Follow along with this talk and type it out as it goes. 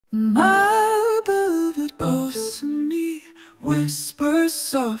My beloved bossy whispers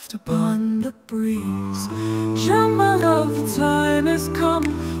soft upon the breeze. Shama of the time has come,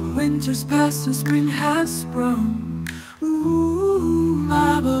 winter's past and spring has sprung. Ooh,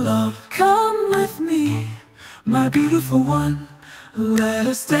 my beloved, come with me, my beautiful one. Let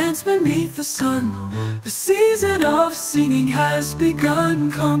us dance beneath the sun. The season of singing has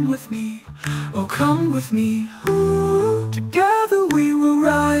begun. Come with me, oh come with me. Ooh, together we will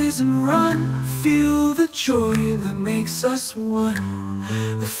rise and run. Feel the joy that makes us one.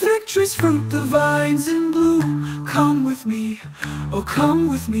 The fig tree's fruit, the vines in bloom. Come with me, oh come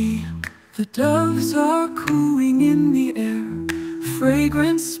with me. The doves are cooing in the air.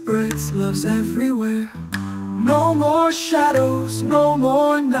 Fragrance spreads, love's everywhere. No more shadows, no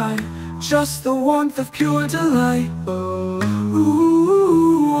more night, just the warmth of pure delight.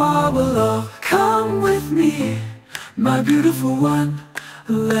 Ooh, our beloved, come with me, my beautiful one.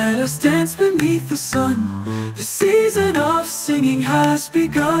 Let us dance beneath the sun. The season of singing has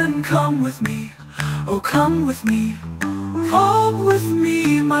begun. Come with me, oh come with me. Come with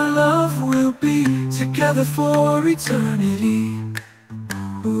me, my love, we'll be together for eternity.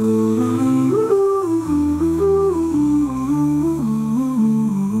 Ooh.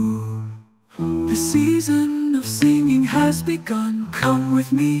 The season of singing has begun. Come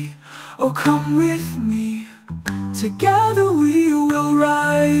with me, oh come with me. Together we will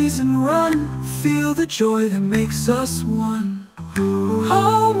rise and run. Feel the joy that makes us one.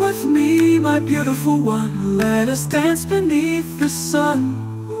 Come with me, my beautiful one. Let us dance beneath the sun.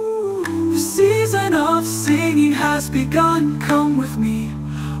 The season of singing has begun. Come with me,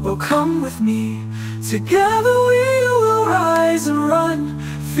 oh come with me. Together we will rise and run.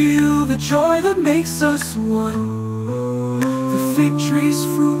 Feel the joy that makes us one. The fig tree's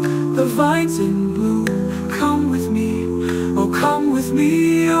fruit, the vines in bloom. Come with me, oh come with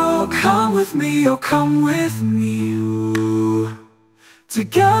me, oh come with me, oh come with me. Ooh.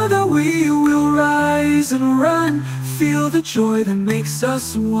 Together we will rise and run. Feel the joy that makes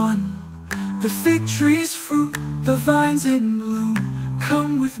us one. The fig tree's fruit, the vines in bloom.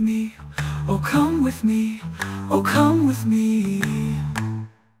 Come with me, oh come with me, oh come with me.